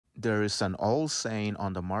There is an old saying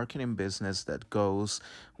on the marketing business that goes,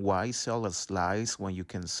 why sell a slice when you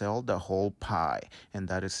can sell the whole pie? And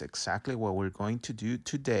that is exactly what we're going to do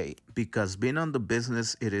today. Because being on the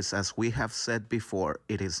business, it is, as we have said before,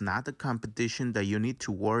 it is not the competition that you need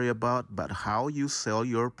to worry about, but how you sell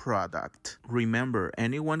your product. Remember,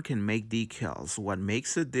 anyone can make decals. What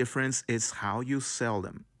makes a difference is how you sell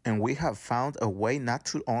them. And we have found a way not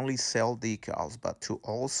to only sell decals, but to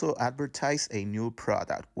also advertise a new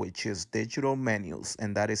product, which is digital menus.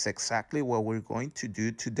 And that is exactly what we're going to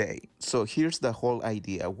do today. So here's the whole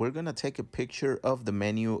idea. We're going to take a picture of the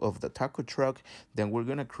menu of the taco truck. Then we're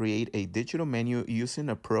going to create a digital menu using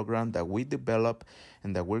a program that we develop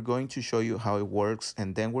and that we're going to show you how it works.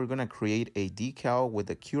 And then we're going to create a decal with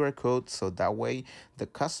a QR code. So that way the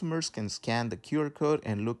customers can scan the QR code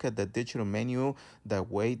and look at the digital menu that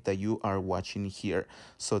way that you are watching here.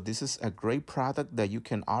 So this is a great product that you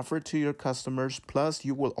can offer to your customers. Plus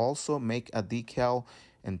you will also make a decal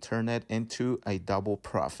and turn it into a double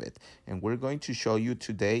profit. And we're going to show you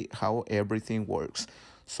today how everything works.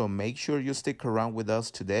 So make sure you stick around with us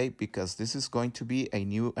today because this is going to be a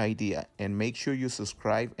new idea. And make sure you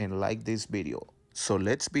subscribe and like this video. So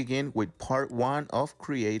let's begin with part 1 of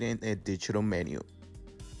creating a digital menu.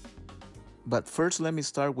 But first, let me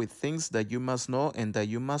start with things that you must know and that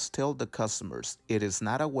you must tell the customers. It is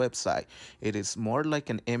not a website. It is more like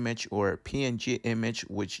an image or a PNG image,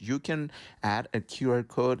 which you can add a QR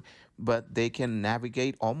code, but they can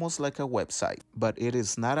navigate almost like a website. But it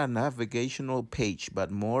is not a navigational page, but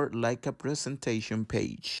more like a presentation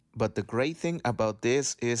page. But the great thing about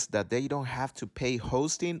this is that they don't have to pay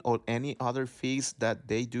hosting or any other fees that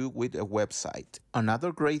they do with a website.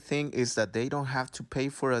 Another great thing is that they don't have to pay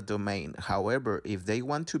for a domain. However, if they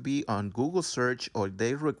want to be on Google search or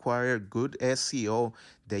they require good SEO,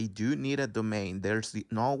 they do need a domain. There's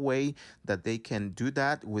no way that they can do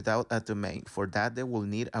that without a domain. For that, they will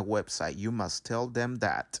need a website. You must tell them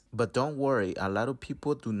that. But don't worry, a lot of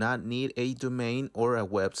people do not need a domain or a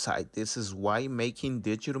website. This is why making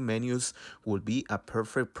digital menus will be a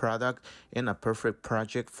perfect product and a perfect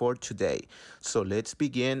project for today. So let's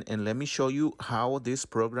begin and let me show you how this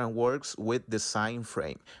program works with Design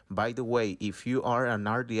Frame. By the way, if you are an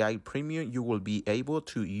RDI Premium, you will be able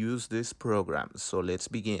to use this program. So let's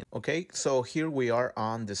begin. Okay, so here we are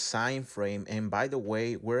on Design Frame, and by the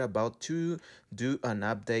way, we're about to do an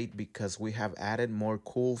update because we have added more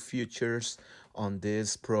cool features on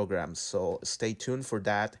this program, so stay tuned for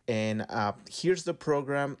that. And here's the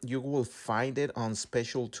program. You will find it on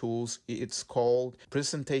Special Tools. It's called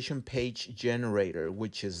Presentation Page Generator,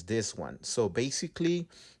 which is this one. So basically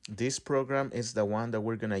this program is the one that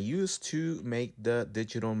we're gonna use to make the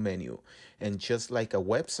digital menu. And just like a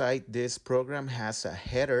website, this program has a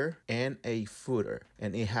header and a footer,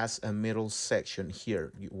 and it has a middle section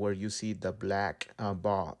here where you see the black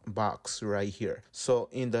box right here. So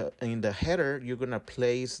in the header, you're gonna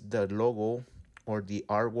place the logo or the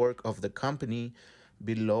artwork of the company.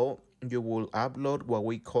 Below, you will upload what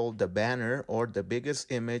we call the banner or the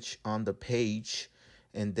biggest image on the page.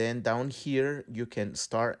 And then down here, you can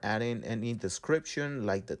start adding any description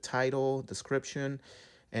like the title, description.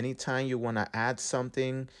 Anytime you want to add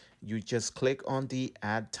something, you just click on the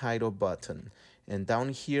add title button. And down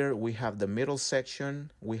here, we have the middle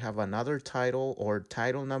section. We have another title or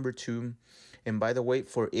title number 2. And by the way,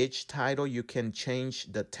 for each title, you can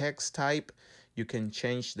change the text type, you can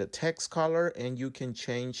change the text color, and you can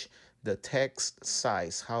change the text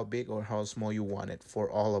size, how big or how small you want it for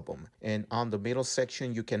all of them. And on the middle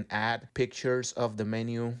section, you can add pictures of the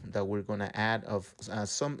menu that we're going to add of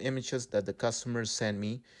some images that the customers send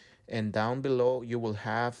me. And down below, you will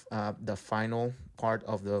have the final part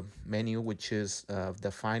of the menu, which is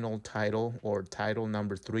the final title or title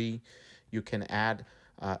number 3. You can add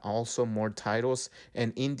also more titles.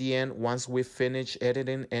 And in the end, once we finish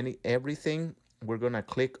editing everything, we're gonna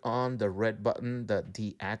click on the red button, the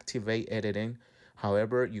deactivate editing.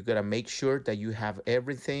 However, you gotta make sure that you have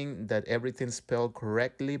everything spelled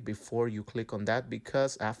correctly before you click on that,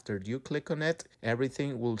 because after you click on it,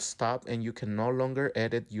 everything will stop and you can no longer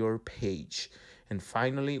edit your page. And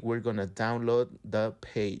finally, we're gonna download the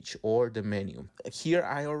page or the menu. Here,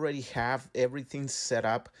 I already have everything set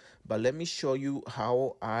up, but let me show you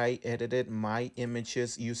how I edited my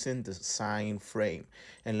images using Design Frame.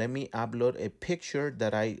 And let me upload a picture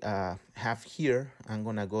that I have here. I'm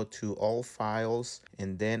gonna go to all files,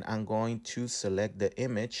 and then I'm going to select the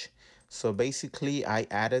image. So basically I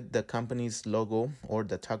added the company's logo or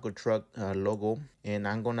the taco truck logo, and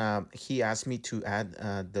he asked me to add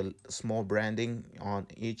the small branding on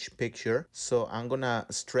each picture. So I'm gonna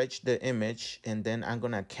stretch the image, and then I'm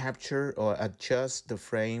gonna capture or adjust the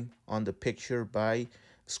frame on the picture by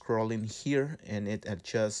scrolling here, and it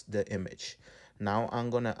adjusts the image. Now I'm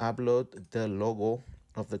gonna upload the logo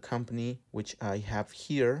of the company, which I have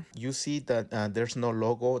here. You see that there's no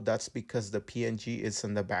logo. That's because the PNG is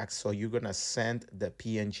in the back. So you're gonna send the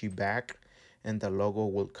PNG back, and the logo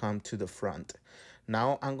will come to the front.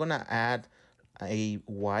 Now I'm gonna add a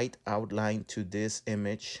white outline to this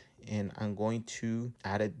image, and I'm going to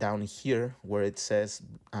add it down here where it says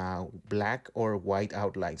black or white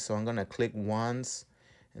outline. So I'm gonna click once,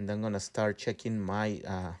 and then I'm gonna start checking my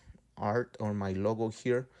art or my logo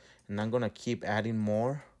here, and I'm gonna keep adding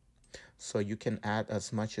more. So you can add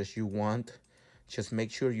as much as you want. Just make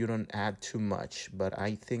sure you don't add too much, but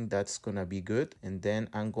I think that's gonna be good. And then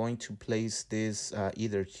I'm going to place this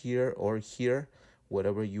either here or here,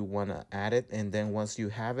 whatever you wanna add it. And then once you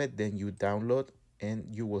have it, then you download, and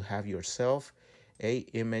you will have yourself a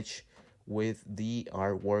image with the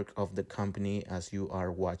artwork of the company as you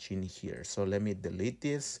are watching here. So let me delete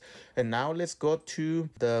this, and now let's go to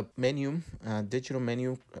the menu, digital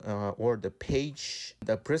menu, or the page,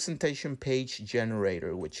 the presentation page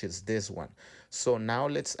generator, which is this one. So now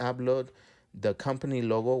let's upload the company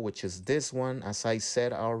logo, which is this one. As I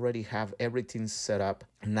said, I already have everything set up.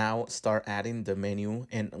 Now start adding the menu.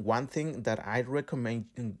 And one thing that I recommend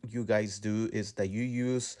you guys do is that you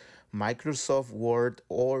use Microsoft Word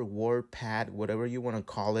or WordPad, whatever you want to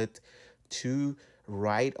call it, to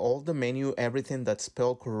write all the menu, everything that's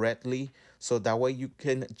spelled correctly, so that way you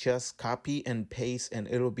can just copy and paste, and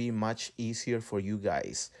it'll be much easier for you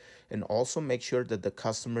guys. And also make sure that the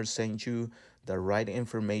customer sends you the right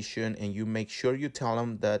information, and you make sure you tell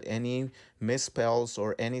them that any misspells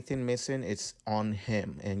or anything missing, it's on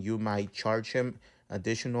him, and you might charge him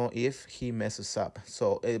additional if he messes up.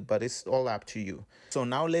 So but it's all up to you. So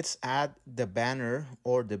now let's add the banner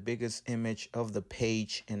or the biggest image of the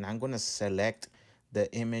page, and I'm gonna select the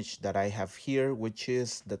image that I have here, which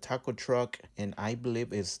is the taco truck, and I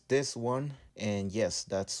believe it's this one. And yes,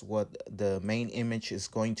 that's what the main image is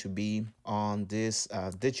going to be on this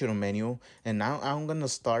digital menu. And now I'm gonna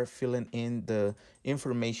start filling in the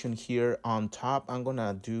information here on top. I'm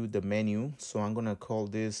gonna do the menu, so I'm gonna call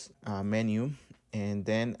this menu, and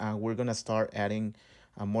then we're gonna start adding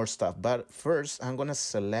more stuff. But first I'm gonna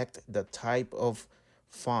select the type of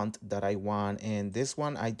font that I want, and this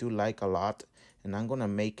one I do like a lot, and I'm gonna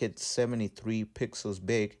make it 73 pixels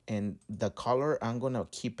big, and the color I'm gonna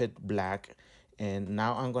keep it black. And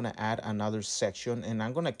now I'm gonna add another section, and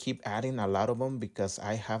I'm gonna keep adding a lot of them because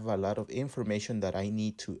I have a lot of information that I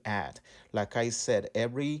need to add. Like I said,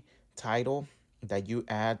 every title that you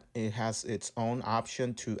add, it has its own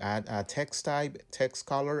option to add a text type, text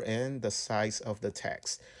color, and the size of the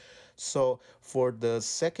text. So for the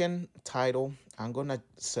second title, I'm gonna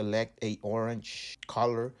select a orange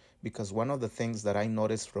color, because one of the things that I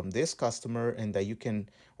noticed from this customer, and that you can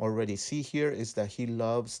already see here, is that he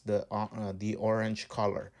loves the orange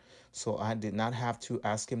color. So I did not have to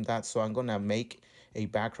ask him that. So I'm gonna make a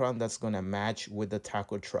background that's gonna match with the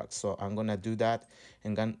taco truck. So I'm gonna do that,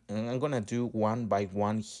 and I'm gonna do one by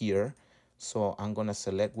one here. So I'm gonna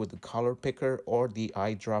select with the color picker or the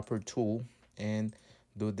eyedropper tool, and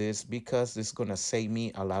do this because this is gonna save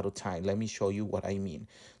me a lot of time. Let me show you what I mean.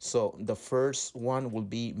 So the first one will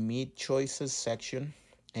be meat choices section,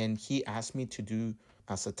 and he asked me to do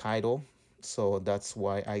as a title, so that's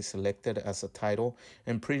why I selected as a title.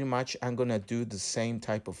 And pretty much I'm gonna do the same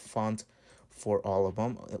type of font for all of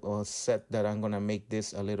them, except that I'm gonna make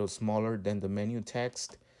this a little smaller than the menu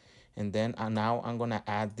text. And then now I'm gonna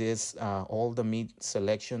add this all the meat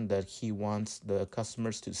selection that he wants the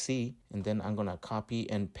customers to see, and then I'm gonna copy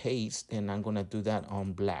and paste, and I'm gonna do that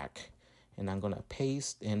on black, and I'm gonna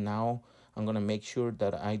paste. And now I'm gonna make sure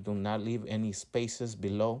that I do not leave any spaces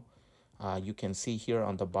below. You can see here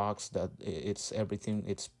on the box that it's everything,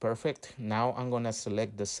 it's perfect. Now I'm gonna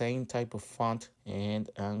select the same type of font, and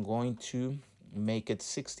I'm going to make it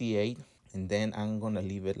 68, and then I'm gonna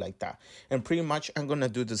leave it like that. And pretty much I'm gonna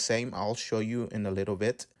do the same. I'll show you in a little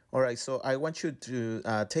bit. All right, so I want you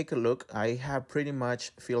to take a look. I have pretty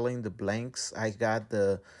much fill in the blanks. I got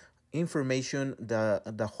the information,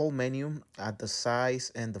 the whole menu, the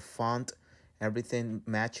size and the font, everything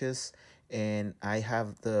matches. And I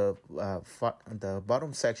have the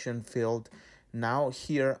bottom section filled. Now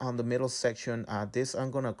here on the middle section, this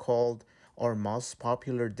I'm gonna call our most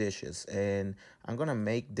popular dishes, and I'm gonna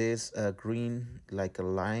make this green, like a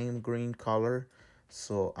lime green color.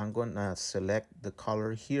 So I'm gonna select the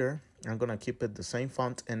color here. I'm gonna keep it the same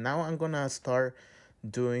font, and now I'm gonna start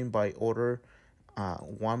doing by order,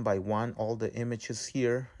 one by one, all the images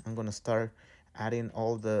here. I'm gonna start adding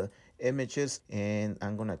all the images, and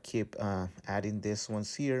I'm gonna keep adding these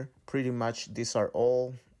ones here. Pretty much these are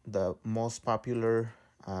all the most popular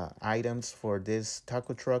items for this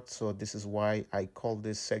taco truck, so this is why I call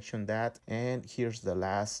this section that. And here's the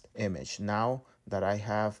last image. Now that I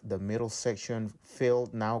have the middle section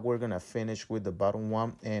filled, now we're gonna finish with the bottom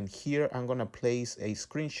one. And here I'm gonna place a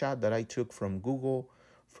screenshot that I took from Google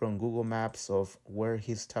Maps of where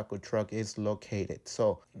his taco truck is located.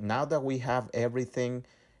 So now that we have everything,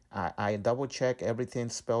 I double check everything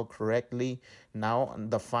spelled correctly. Now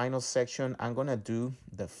the final section, I'm gonna do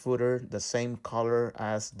the footer the same color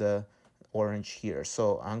as the orange here.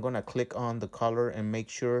 So I'm gonna click on the color and make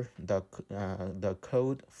sure the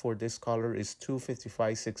code for this color is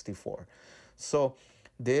 25564. So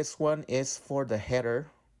this one is for the header,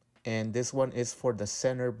 and this one is for the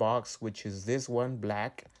center box, which is this one,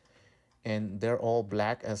 black. And they're all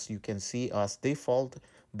black as you can see as default,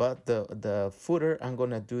 but the footer, I'm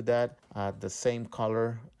gonna do that the same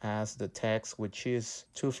color as the text, which is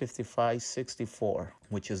 25564,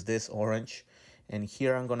 which is this orange. And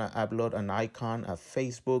here I'm gonna upload an icon, a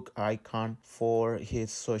Facebook icon for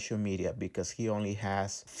his social media, because he only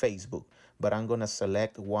has Facebook. But I'm gonna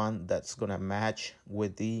select one that's gonna match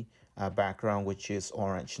with the background, which is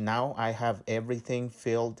orange. Now I have everything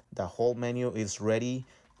filled. The whole menu is ready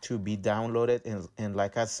to be downloaded, and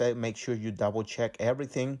like I said, make sure you double check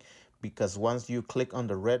everything, because once you click on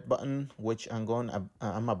the red button, which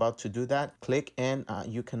I'm about to do that, click, and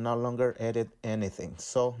you can no longer edit anything.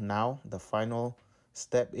 So now the final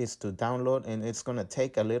step is to download, and it's going to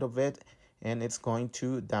take a little bit, and it's going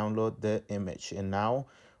to download the image. And now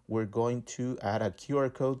we're going to add a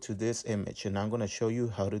QR code to this image, and I'm going to show you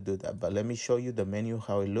how to do that. But let me show you the menu,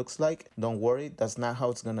 how it looks like. Don't worry, that's not how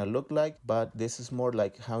it's going to look like, but this is more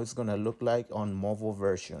like how it's going to look like on mobile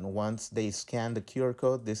version. Once they scan the QR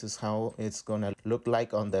code, this is how it's going to look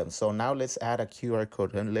like on them. So now let's add a QR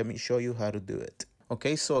code, and let me show you how to do it.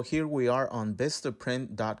 Okay, so here we are on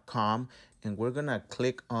vistaprint.com, and we're going to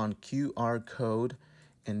click on QR code,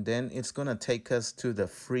 and then it's going to take us to the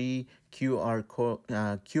free QR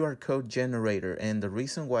code generator. And the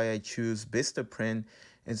reason why I choose Vistaprint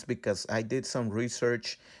is because I did some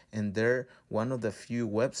research, and they're one of the few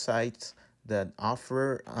websites that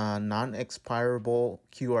offer non-expirable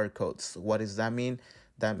QR codes. What does that mean?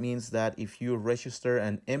 That means that if you register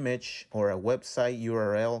an image or a website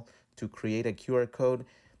URL to create a QR code,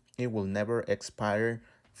 it will never expire,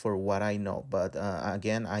 for what I know. But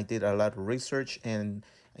again, I did a lot of research, and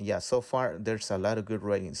yeah, so far there's a lot of good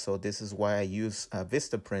ratings. So this is why I use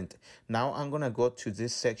Vistaprint. Now I'm gonna go to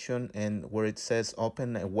this section, and where it says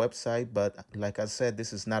open a website, but like I said,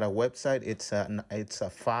 this is not a website, it's a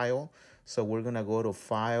file. So we're gonna go to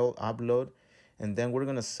file, upload, and then we're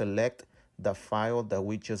gonna select the file that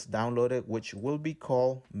we just downloaded, which will be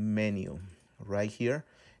called menu right here.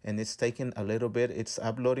 And it's taking a little bit. It's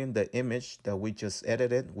uploading the image that we just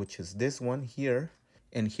edited, which is this one here.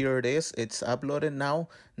 And here it is. It's uploaded now.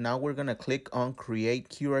 Now we're going to click on create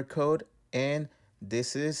QR code. And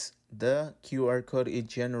this is the QR code it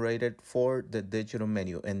generated for the digital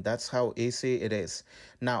menu. And that's how easy it is.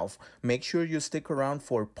 Now, make sure you stick around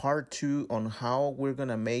for part 2 on how we're going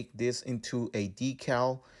to make this into a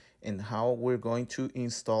decal, and how we're going to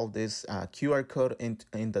install this QR code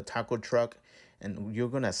in the taco truck. And you're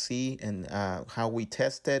gonna see and how we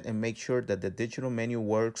test it and make sure that the digital menu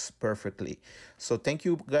works perfectly. So thank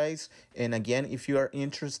you guys. And again, if you are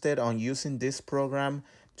interested on using this program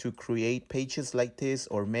to create pages like this,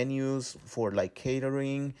 or menus for like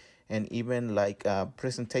catering, and even like a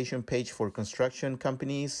presentation page for construction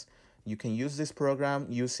companies, you can use this program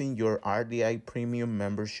using your RDI premium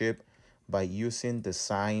membership by using the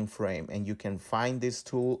sign frame. And you can find this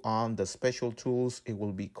tool on the special tools. It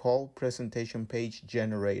will be called presentation page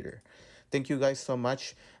generator. Thank you guys so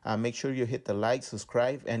much. Make sure you hit the like,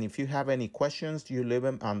 subscribe, and if you have any questions, you leave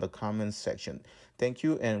them on the comments section. Thank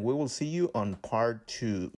you, and we will see you on part 2.